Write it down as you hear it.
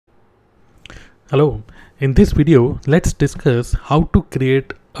Hello, in this video, let's discuss how to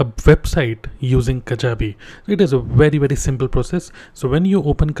create a website using Kajabi. It is a very simple process. So when you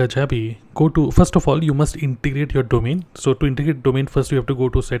open Kajabi, first of all, you must integrate your domain. So to integrate domain, first you have to go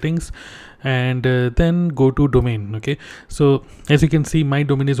to settings and then go to domain. Okay. So as you can see, my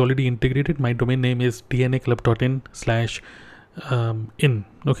domain is already integrated. My domain name is dnaclub.in/in.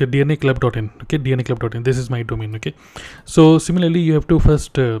 Okay, dnaclub.in. Okay, dnaclub.in. This is my domain. Okay. So similarly, you have to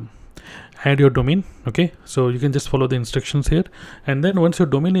first add your domain. Okay, so you can just follow the instructions here, and then once your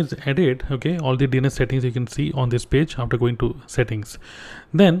domain is added, okay, all the DNS settings you can see on this page after going to settings.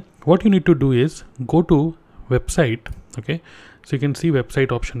 Then what you need to do is go to website. Okay, so you can see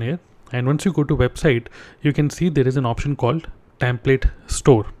website option here, and once you go to website, you can see there is an option called template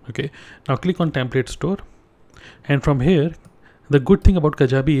store. Okay, now click on template store, and from here, the good thing about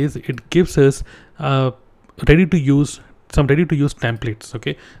Kajabi is it gives us ready to use templates.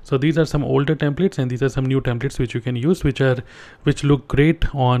 Okay, so these are some older templates and these are some new templates which you can use, which look great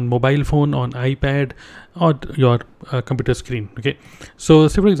on mobile phone, on iPad, or your computer screen. Okay, so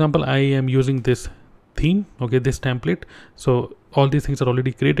say for example, I am using this theme, okay, this template. So all these things are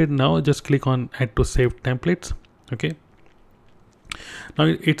already created. Now just click on add to saved templates. Okay, now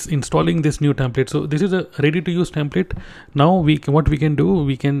it's installing this new template. So this is a ready to use template. Now what we can do,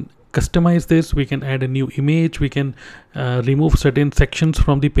 we can customize this, we can add a new image, we can remove certain sections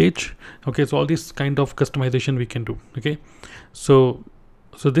from the page. Okay, so all this kind of customization we can do. Okay, so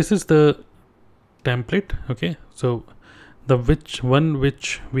this is the template. Okay, so the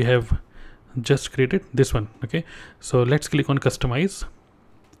which we have just created, this one. Okay, so let's click on customize,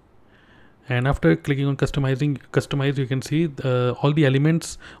 and after clicking on customize, you can see all the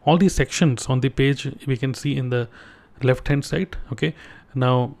elements, all the sections on the page we can see in the left hand side. Okay,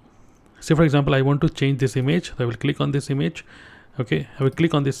 now say for example, I want to change this image, so I will click on this image. Okay, I will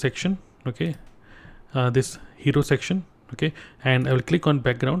click on this section. Okay, this hero section. Okay, and I will click on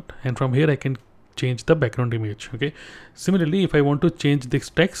background, and from here I can change the background image. Okay, similarly, if I want to change this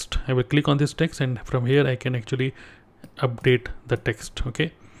text, I will click on this text, and from here I can actually update the text.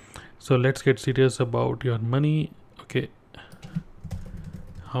 Okay, so let's get serious about your money. Okay,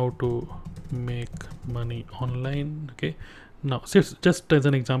 how to make money online. Okay, now just as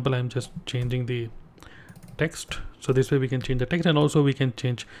an example, I'm just changing the text, so this way we can change the text, and also we can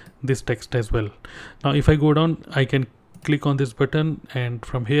change this text as well. Now if I go down, I can click on this button, and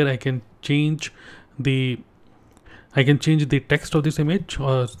from here I can change the text of this image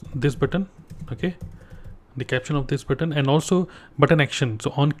or this button. Okay, the caption of this button, and also button action.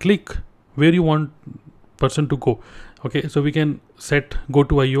 So on click, where you want person to go. Okay, so we can set go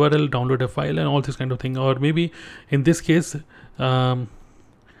to a URL, download a file, and all this kind of thing. Or maybe in this case go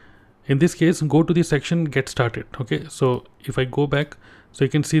to the section get started. Okay, so if I go back, so you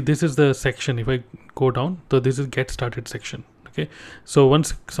can see this is the section. If I go down, so this is get started section. Okay, so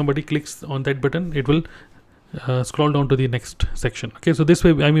once somebody clicks on that button, it will scroll down to the next section. Okay, so this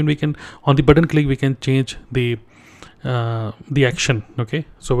way, I mean, we can on the button click, we can change the action. Okay,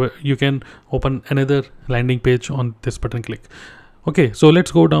 so you can open another landing page on this button click. Okay, so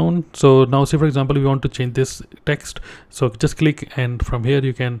let's go down. So now say for example, we want to change this text, so just click, and from here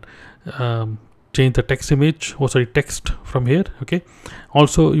you can change the text image, text from here. Okay,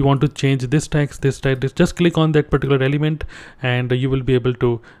 also you want to change this text, just click on that particular element, and you will be able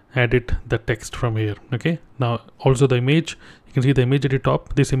to edit the text from here. Okay, now also the image, you can see the image at the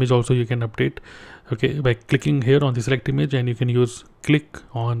top. This image also you can update, okay, by clicking here on the select image, and you can click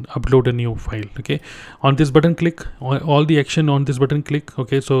on upload a new file. Okay, on this button click, all the action on this button click.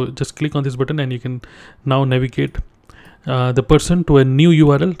 Okay, so just click on this button, and you can now navigate the person to a new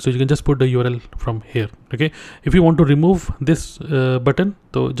URL. So you can just put the URL from here. Okay, if you want to remove this button,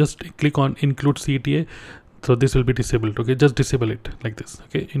 so just click on include CTA, so this will be disabled. Okay, just disable it like this.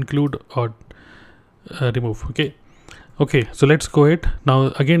 Okay, include or remove. Okay, so let's go ahead.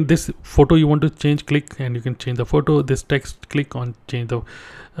 Now again, this photo you want to change, click, and you can change the photo. This text, click on change the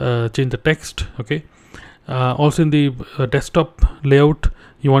text. Okay, also in the desktop layout,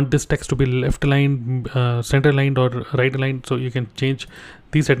 you want this text to be left aligned, center aligned, or right aligned, so you can change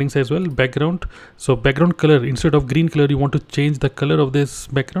these settings as well. Background, so background color, instead of green color, you want to change the color of this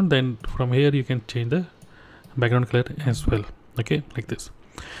background, then from here you can change the background color as well. Okay, like this.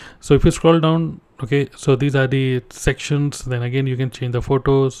 So if you scroll down, okay, so these are the sections. Then again, you can change the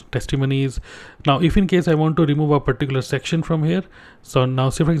photos, testimonies. Now if in case I want to remove a particular section from here, so now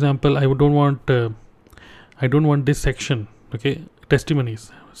say for example, I don't want this section. Okay,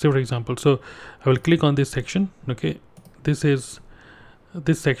 testimonies, say for example, so I will click on this section. Okay, this is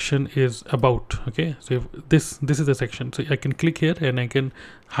this section is about. Okay, so if this is the section, so I can click here and I can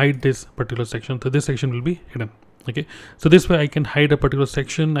hide this particular section, so this section will be hidden. Okay, so this way I can hide a particular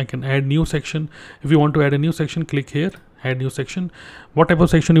section, I can add new section. If you want to add a new section, click here, add new section. What type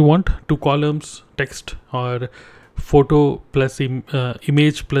of section you want? 2 columns, text, or photo plus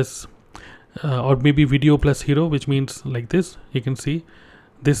image plus or maybe video plus hero, which means like this. You can see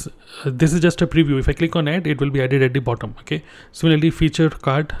this this is just a preview. If I click on add, it will be added at the bottom. Okay, similarly feature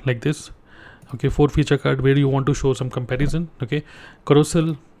card like this. Okay, 4 feature card where you want to show some comparison. Okay,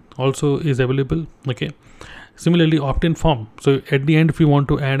 carousel also is available. Okay, similarly opt-in form. So at the end, if you want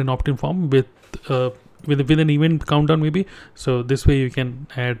to add an opt-in form with an event countdown maybe, so this way you can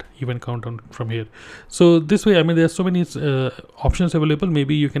add event countdown from here. So this way, I mean, there's so many options available.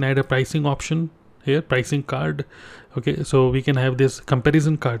 Maybe you can add a pricing option here, pricing card. Okay, so we can have this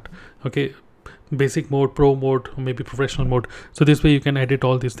comparison card. Okay, basic mode, pro mode, or maybe professional mode. So this way you can edit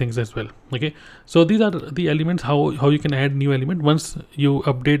all these things as well. Okay, so these are the elements, how you can add new element. Once you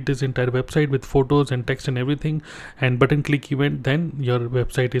update this entire website with photos and text and everything and button click event, then your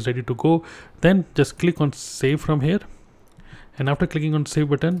website is ready to go. Then just click on save from here, and after clicking on save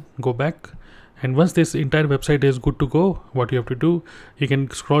button, go back. And once this entire website is good to go, what you have to do, you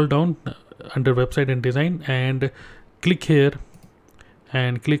can scroll down under website and design and click here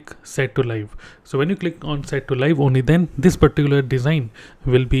and click set to live. So when you click on set to live, only then this particular design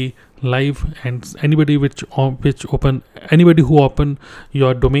will be live, and anybody who open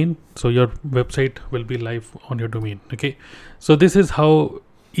your domain, so your website will be live on your domain. Okay, so this is how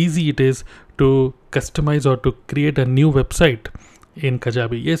easy it is to customize or to create a new website in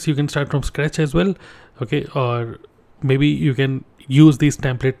Kajabi. Yes, you can start from scratch as well. Okay, or maybe you can use this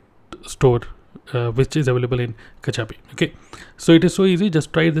template store which is available in Kajabi. Okay, so it is so easy,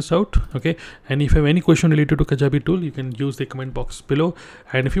 just try this out. Okay, and if you have any question related to Kajabi tool, you can use the comment box below.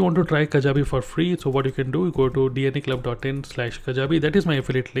 And if you want to try Kajabi for free, so what you can do, you go to dnaclub.in/Kajabi. That is my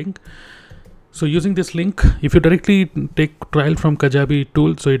affiliate link. So using this link, if you directly take trial from Kajabi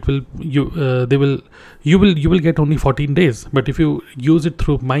tool, so it will you will get only 14 days. But if you use it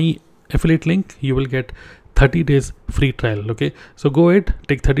through my affiliate link, you will get 30 days free trial. Okay, so go ahead,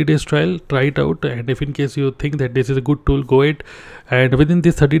 take 30 days trial, try it out, and if in case you think that this is a good tool, go ahead. And within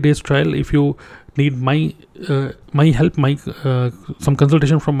this 30 days trial, if you need my help, some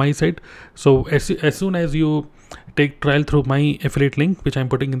consultation from my side, so as soon as you take trial through my affiliate link, which I'm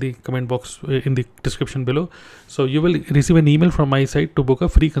putting in the comment box in the description below, so you will receive an email from my side to book a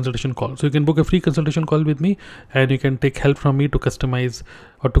free consultation call. So you can book a free consultation call with me, and you can take help from me to customize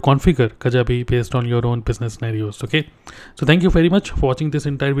or to configure Kajabi based on your own business scenarios. Okay, so thank you very much for watching this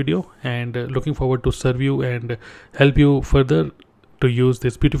entire video, and looking forward to serve you and help you further to use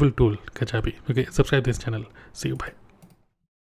this beautiful tool Kajabi. Okay, subscribe this channel. See you, bye.